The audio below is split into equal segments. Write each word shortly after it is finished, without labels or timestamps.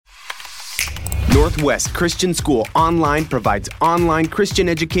Northwest Christian School Online provides online Christian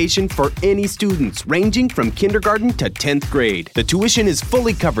education for any students, ranging from kindergarten to 10th grade. The tuition is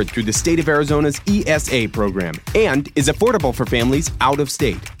fully covered through the state of Arizona's ESA program and is affordable for families out of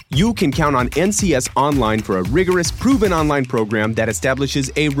state. You can count on NCS Online for a rigorous, proven online program that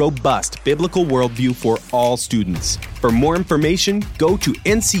establishes a robust biblical worldview for all students. For more information, go to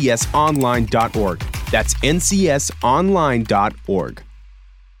ncsonline.org. That's ncsonline.org.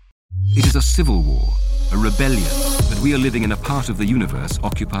 It is a civil war, a rebellion, that we are living in a part of the universe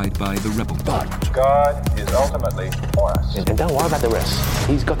occupied by the rebel. But God is ultimately for us. And don't worry about the rest.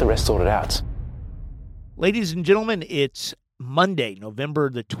 He's got the rest sorted out. Ladies and gentlemen, it's Monday, November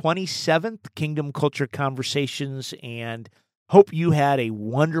the 27th, Kingdom Culture Conversations, and hope you had a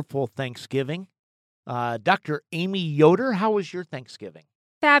wonderful Thanksgiving. Dr. Amy Yoder, how was your Thanksgiving?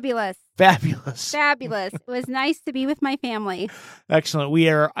 Fabulous. Fabulous. Fabulous. It was nice to be with my family. Excellent. We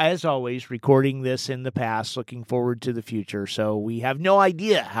are, as always, recording this in the past, looking forward to the future. So we have no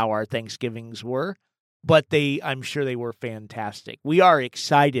idea how our Thanksgivings were, but I'm sure they were fantastic. We are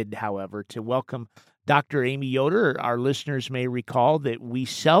excited, however, to welcome Dr. Amy Yoder. Our listeners may recall that we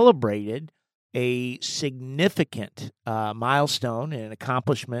celebrated a significant milestone and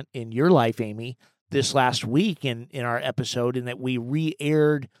accomplishment in your life, Amy, this last week in our episode, in that we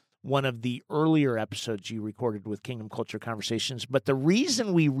re-aired one of the earlier episodes you recorded with Kingdom Culture Conversations. But the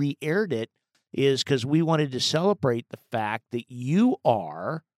reason we re-aired it is because we wanted to celebrate the fact that you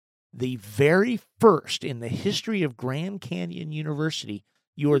are the very first in the history of Grand Canyon University.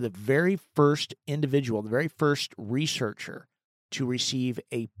 You are the very first individual, the very first researcher to receive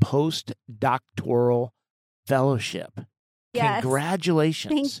a postdoctoral fellowship. Yes.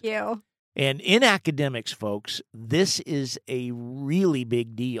 Congratulations. Thank you. And in academics, folks, this is a really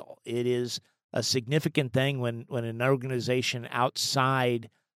big deal. It is a significant thing when an organization outside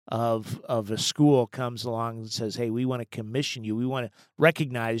of a school comes along and says, hey, we want to commission you. We want to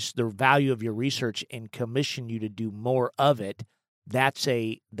recognize the value of your research and commission you to do more of it. That's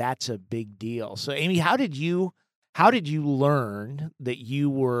a big deal. So, Amy, how did you learn that you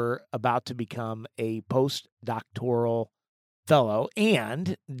were about to become a postdoctoral fellow,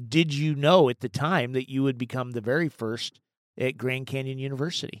 and did you know at the time that you would become the very first at Grand Canyon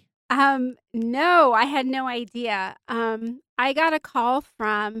University? No, I had no idea. I got a call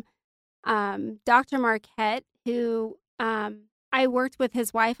from Dr. Marquette, who I worked with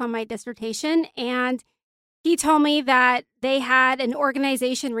his wife on my dissertation, and he told me that they had an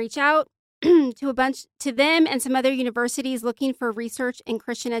organization reach out to them and some other universities looking for research in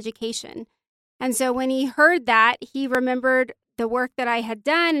Christian education. And so when he heard that, he remembered the work that I had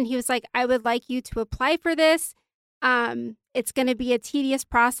done, and he was like, I would like you to apply for this. It's going to be a tedious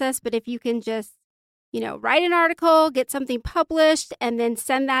process, but if you can just, write an article, get something published, and then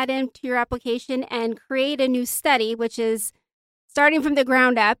send that into your application and create a new study, which is starting from the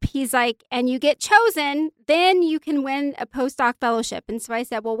ground up, he's like, and you get chosen, then you can win a postdoc fellowship. And so I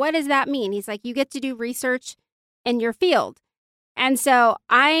said, well, what does that mean? He's like, you get to do research in your field. And so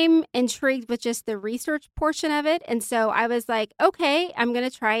I'm intrigued with just the research portion of it. And so I was like, okay, I'm going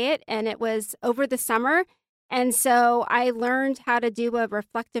to try it. And it was over the summer. And so I learned how to do a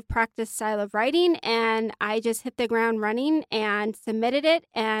reflective practice style of writing. And I just hit the ground running and submitted it.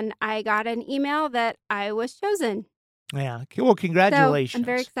 And I got an email that I was chosen. Yeah. Well, congratulations. So I'm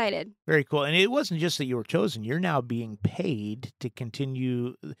very excited. Very cool. And it wasn't just that you were chosen. You're now being paid to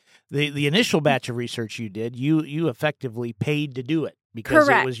continue the initial batch of research you did. You effectively paid to do it because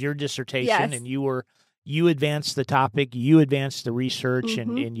Correct. It was your dissertation. Yes. And you advanced the topic, you advanced the research,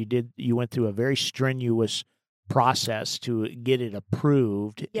 Mm-hmm. and you went through a very strenuous process to get it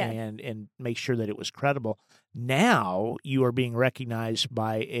approved. Yes. and make sure that it was credible. Now you are being recognized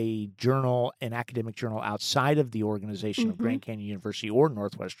by a journal, an academic journal outside of the organization of Mm-hmm. Grand Canyon University or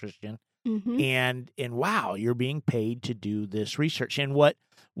Northwest Christian. Mm-hmm. And wow, you're being paid to do this research. And what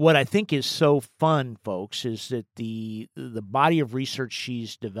I think is so fun, folks, is that the body of research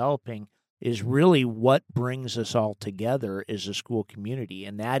she's developing is really what brings us all together as a school community.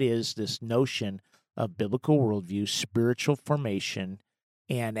 And that is this notion of biblical worldview, spiritual formation,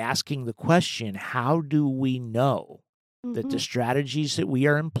 and asking the question, how do we know that the strategies that we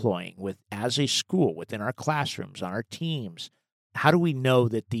are employing as a school, within our classrooms, on our teams, how do we know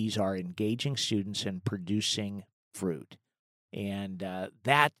that these are engaging students and producing fruit? And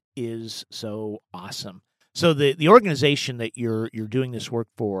that is so awesome. So the organization that you're doing this work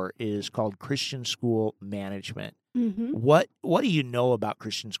for is called Christian School Management. Mm-hmm. What do you know about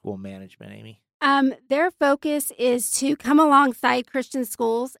Christian School Management, Amy? Their focus is to come alongside Christian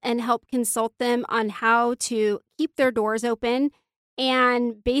schools and help consult them on how to keep their doors open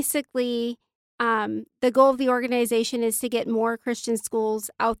and basically the goal of the organization is to get more Christian schools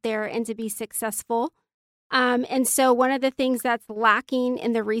out there and to be successful. And so one of the things that's lacking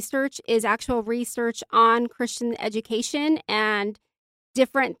in the research is actual research on Christian education and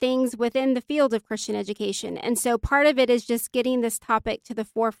different things within the field of Christian education. And so part of it is just getting this topic to the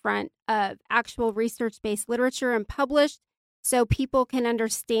forefront of actual research-based literature and published so people can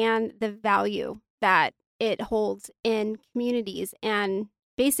understand the value that it holds in communities and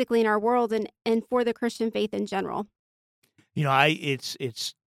basically in our world and for the Christian faith in general.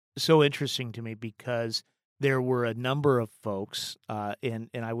 It's so interesting to me because there were a number of folks, and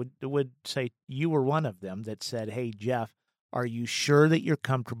I would say you were one of them, that said, "Hey, Jeff, are you sure that you're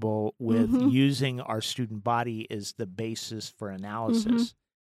comfortable with using our student body as the basis for analysis?"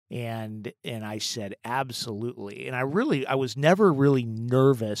 And I said, absolutely. And I was never really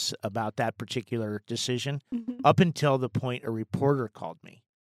nervous about that particular decision up until the point a reporter called me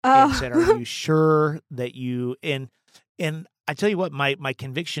and said, "Are you sure that you?" And I tell you what, my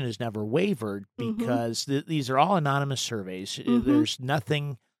conviction has never wavered because these are all anonymous surveys. There's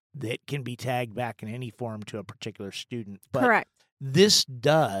nothing that can be tagged back in any form to a particular student. But Correct. This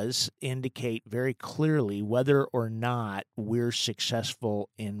does indicate very clearly whether or not we're successful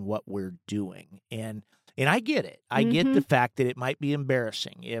in what we're doing. And I get it. I get the fact that it might be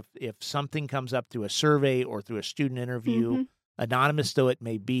embarrassing if something comes up through a survey or through a student interview, anonymous though it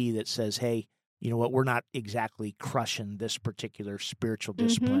may be, that says, "Hey, you know what, we're not exactly crushing this particular spiritual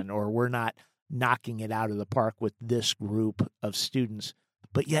discipline, or we're not knocking it out of the park with this group of students."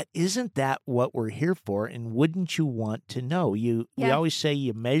 But yet, isn't that what we're here for? And wouldn't you want to know? We always say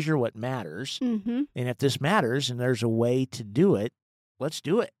you measure what matters. And if this matters and there's a way to do it, let's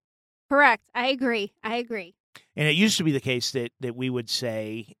do it. Correct. I agree. And it used to be the case that we would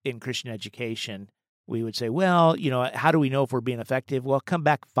say in Christian education, we would say, well, how do we know if we're being effective? Well, come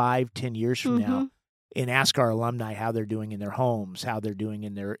back 5-10 years from now and ask our alumni how they're doing in their homes, how they're doing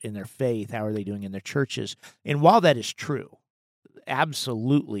in their faith, how are they doing in their churches. And while that is true,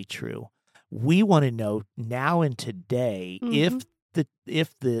 absolutely true, we want to know now and today if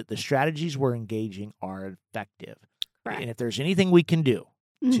the strategies we're engaging are effective. Correct. And if there's anything we can do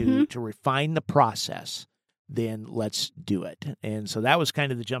to refine the process, then let's do it. And so that was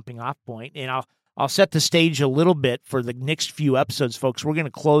kind of the jumping off point. And I'll set the stage a little bit for the next few episodes, folks. We're going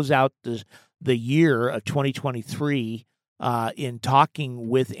to close out the year of 2023 in talking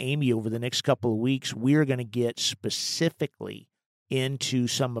with Amy over the next couple of weeks. We're going to get specifically into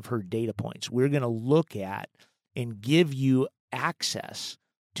some of her data points. We're going to look at and give you access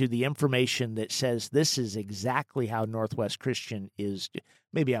to the information that says this is exactly how Northwest Christian is.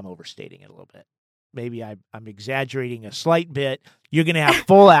 Maybe I'm overstating it a little bit. Maybe I'm exaggerating a slight bit. You're going to have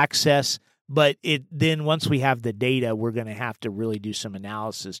full access, but then once we have the data, we're going to have to really do some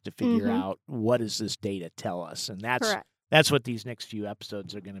analysis to figure out what does this data tell us. And that's what these next few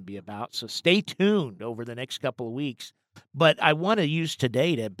episodes are going to be about. So stay tuned over the next couple of weeks. But I want to use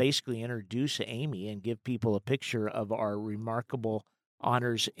today to basically introduce Amy and give people a picture of our remarkable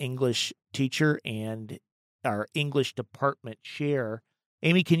honors English teacher and our English department chair.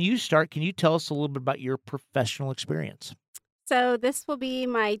 Amy, can you start? Can you tell us a little bit about your professional experience? So this will be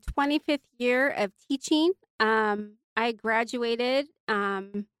my 25th year of teaching. I graduated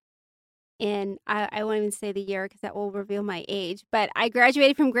and I won't even say the year because that will reveal my age, but I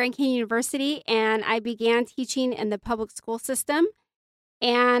graduated from Grand Canyon University and I began teaching in the public school system.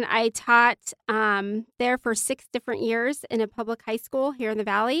 And I taught there for 6 different years in a public high school here in the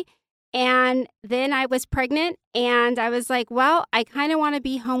Valley. And then I was pregnant and I was like, well, I kind of want to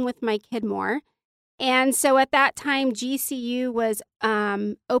be home with my kid more. And so at that time, GCU was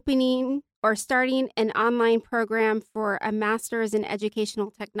opening or starting an online program for a master's in educational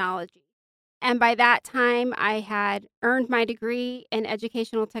technology. And by that time, I had earned my degree in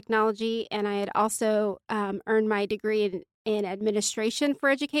educational technology, and I had also earned my degree in administration for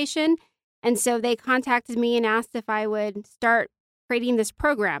education. And so they contacted me and asked if I would start creating this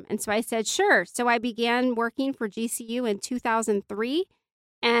program. And so I said, sure. So I began working for GCU in 2003,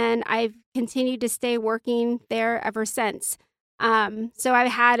 and I've continued to stay working there ever since. So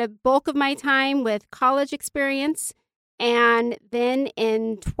I've had a bulk of my time with college experience. And then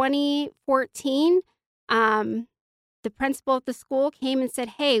in 2014, the principal at the school came and said,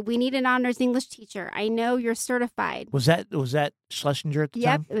 hey, we need an honors English teacher. I know you're certified. Was that Schlesinger at the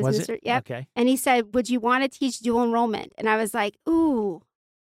time? Yep, it was Mr. Yep. Okay. And he said, would you want to teach dual enrollment? And I was like, ooh,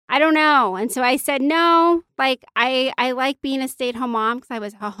 I don't know. And so I said, no, like I like being a stay-at-home mom because I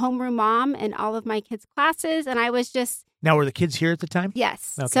was a homeroom mom in all of my kids' classes. And I was just... Now, were the kids here at the time?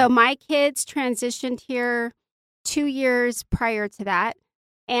 Yes. Okay. So my kids transitioned here 2 years prior to that.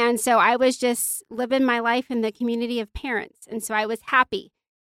 And so I was just living my life in the community of parents. And so I was happy.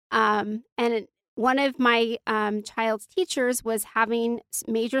 And one of my child's teachers was having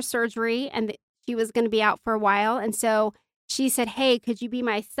major surgery, and she was going to be out for a while. And so she said, hey, could you be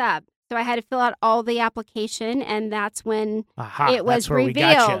my sub? So I had to fill out all the application, and that's when it was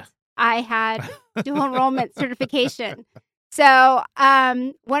revealed I had dual enrollment certification. So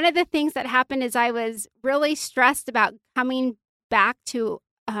one of the things that happened is I was really stressed about coming back to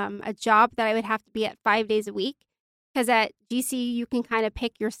a job that I would have to be at 5 days a week, because at GC you can kind of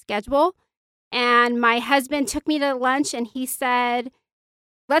pick your schedule. And my husband took me to lunch and he said,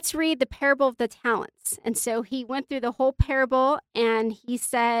 let's read the parable of the talents. And so he went through the whole parable and he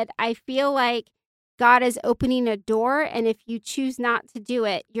said, I feel like God is opening a door, and if you choose not to do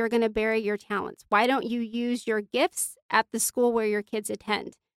it, you're going to bury your talents. Why don't you use your gifts at the school where your kids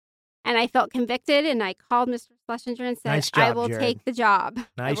attend? And I felt convicted, and I called Mr. Schlesinger and said, Nice job, I will Jared. take the job.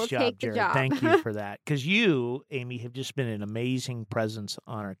 Nice I will job, take Jared. the job. Thank you for that. Because you, Amy, have just been an amazing presence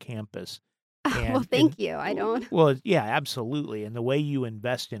on our campus. Well, thank you. I don't. Well, yeah, absolutely. And the way you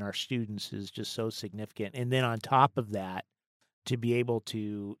invest in our students is just so significant. And then on top of that, to be able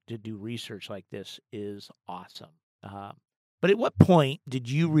to do research like this is awesome. But at what point did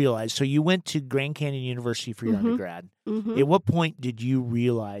you realize, so you went to Grand Canyon University for your undergrad. At what point did you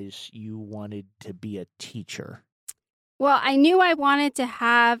realize you wanted to be a teacher? Well, I knew I wanted to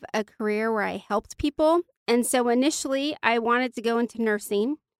have a career where I helped people. And so initially I wanted to go into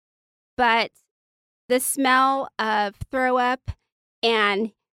nursing, but the smell of throw up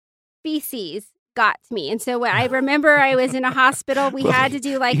and feces got to me. And so when I remember I was in a hospital, we had to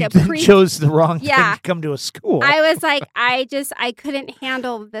do like you a chose the wrong thing to come to a school. I was like, I couldn't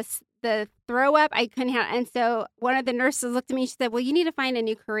handle the throw up. I couldn't handle. And so one of the nurses looked at me and she said, well, you need to find a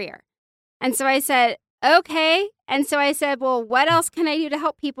new career. And so I said, okay. And so I said, well, what else can I do to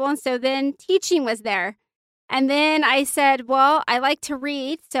help people? And so then teaching was there. And then I said, well, I like to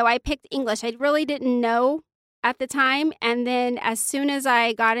read. So I picked English. I really didn't know at the time. And then as soon as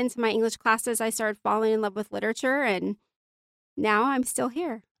I got into my English classes, I started falling in love with literature. And now I'm still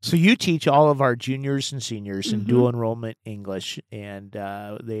here. So you teach all of our juniors and seniors in dual enrollment English, and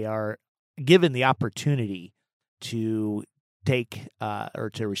they are given the opportunity to take or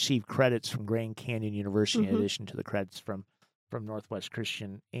to receive credits from Grand Canyon University in addition to the credits from Northwest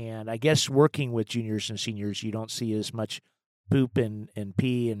Christian. And I guess working with juniors and seniors, you don't see as much poop and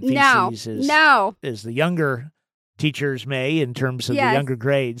pee and feces as the younger teachers may in terms of the younger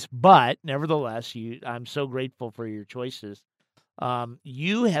grades. But nevertheless, I'm so grateful for your choices.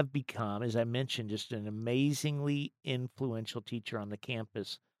 You have become, as I mentioned, just an amazingly influential teacher on the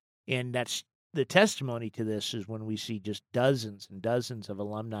campus. And that's the testimony to this is when we see just dozens and dozens of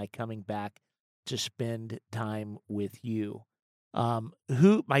alumni coming back to spend time with you.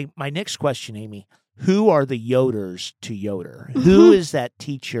 My next question, Amy, who are the Yoders to Yoder? Who is that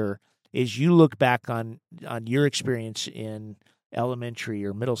teacher as you look back on your experience in elementary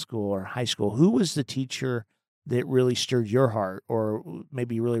or middle school or high school? Who was the teacher that really stirred your heart or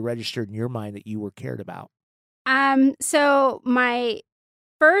maybe really registered in your mind that you were cared about? So my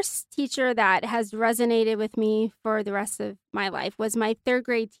first teacher that has resonated with me for the rest of my life was my third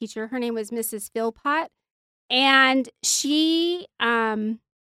grade teacher. Her name was Mrs. Philpott. And she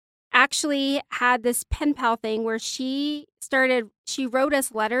actually had this pen pal thing where she wrote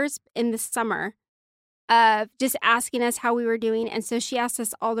us letters in the summer of just asking us how we were doing. And so she asked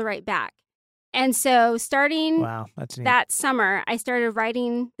us all to write back. And so starting that summer, I started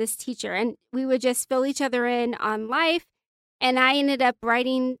writing this teacher, and we would just fill each other in on life. And I ended up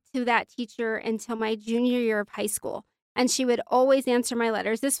writing to that teacher until my junior year of high school. And she would always answer my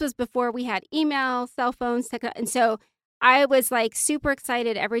letters. This was before we had email, cell phones, and so I was like super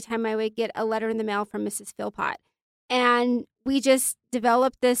excited every time I would get a letter in the mail from Mrs. Philpott. And we just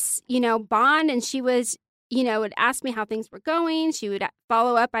developed this, bond. And she was, would ask me how things were going. She would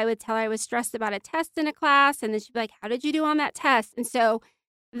follow up. I would tell her I was stressed about a test in a class. And then she'd be like, how did you do on that test? And so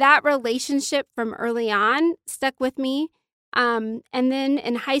that relationship from early on stuck with me. And then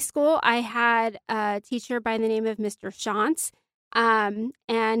in high school, I had a teacher by the name of Mr. Shantz.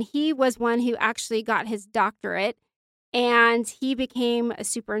 And he was one who actually got his doctorate, and he became a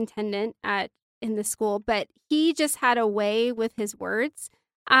superintendent in the school, but he just had a way with his words.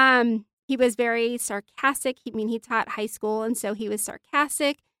 He was very sarcastic. He taught high school, and so he was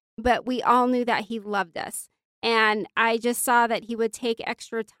sarcastic, but we all knew that he loved us. And I just saw that he would take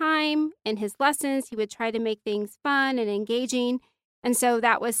extra time in his lessons. He would try to make things fun and engaging. And so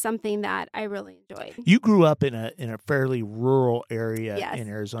that was something that I really enjoyed. You grew up in a fairly rural area in Yes.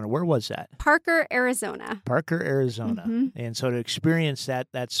 Arizona. Where was that? Parker, Arizona. Parker, Arizona. Mm-hmm. And so to experience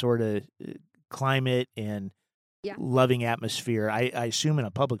that sort of climate and Yeah. loving atmosphere, I assume in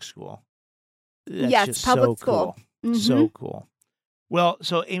a public school. That's Yes, just public so school. Cool. Mhm. So cool. Well,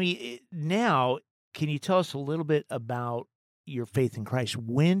 so Amy, now can you tell us a little bit about your faith in Christ?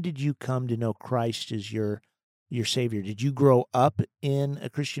 When did you come to know Christ as your Savior? Did you grow up in a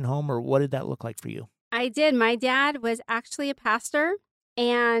Christian home, or what did that look like for you? I did. My dad was actually a pastor,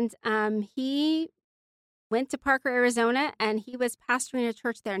 and he went to Parker, Arizona, and he was pastoring a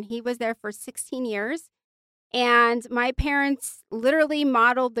church there, and he was there for 16 years. And my parents literally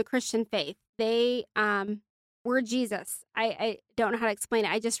modeled the Christian faith. They were Jesus. I don't know how to explain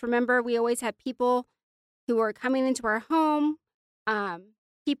it. I just remember we always had people who were coming into our home,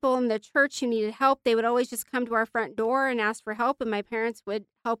 people in the church who needed help. They would always just come to our front door and ask for help, and my parents would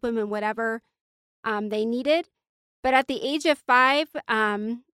help them in whatever they needed. But at the age of 5,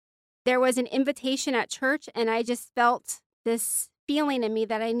 there was an invitation at church, and I just felt this feeling in me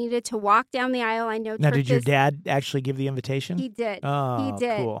that I needed to walk down the aisle. I know Now, churches, did your dad actually give the invitation? He did. Oh, He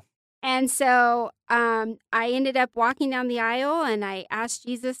did. cool. And so I ended up walking down the aisle, and I asked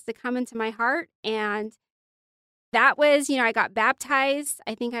Jesus to come into my heart. And that was, I got baptized.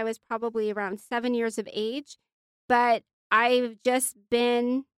 I think I was probably around 7 years of age. But I've just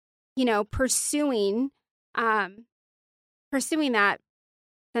been, pursuing that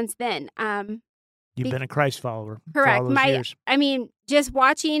since then. You've been a Christ follower. Correct. For all those years. Just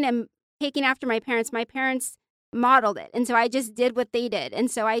watching and taking after my parents. My parents modeled it, and so I just did what they did. And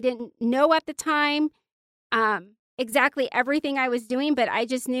so I didn't know at the time exactly everything I was doing, but I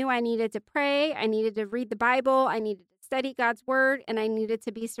just knew I needed to pray, I needed to read the Bible, I needed to study God's Word, and I needed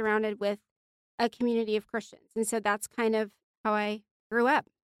to be surrounded with a community of Christians. And so that's kind of how I grew up.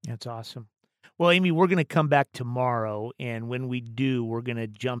 That's awesome. Well, Amy, we're going to come back tomorrow, and when we do, we're going to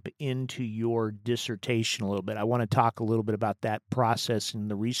jump into your dissertation a little bit. I want to talk a little bit about that process and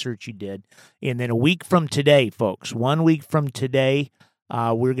the research you did. And then a week from today, folks, 1 week from today,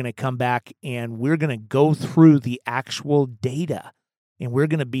 we're going to come back and we're going to go through the actual data. And we're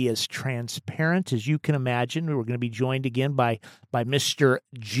going to be as transparent as you can imagine. We're going to be joined again by Mr.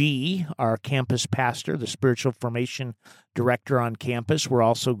 G, our campus pastor, the spiritual formation director on campus. We're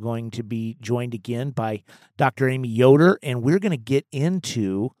also going to be joined again by Dr. Amy Yoder, and we're going to get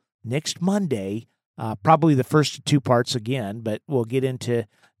into next Monday, probably the first 2 parts again, but we'll get into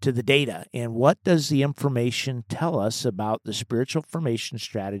the data. And what does the information tell us about the spiritual formation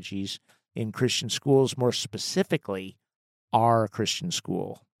strategies in Christian schools, more specifically, our Christian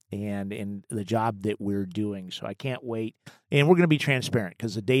school and in the job that we're doing. So I can't wait. And we're going to be transparent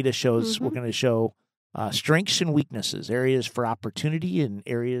because the data shows we're going to show strengths and weaknesses, areas for opportunity and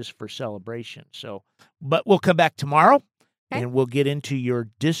areas for celebration. So, but we'll come back tomorrow and we'll get into your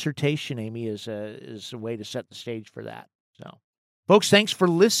dissertation, Amy, as a way to set the stage for that. So, folks, thanks for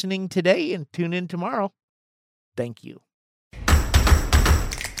listening today and tune in tomorrow. Thank you.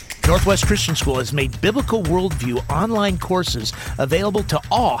 Northwest Christian School has made Biblical Worldview online courses available to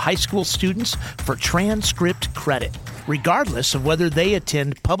all high school students for transcript credit, regardless of whether they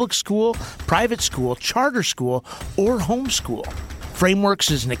attend public school, private school, charter school, or homeschool. Frameworks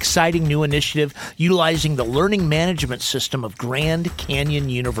is an exciting new initiative utilizing the learning management system of Grand Canyon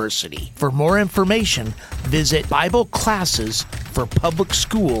University. For more information, visit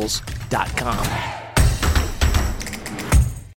BibleClassesForPublicSchools.com.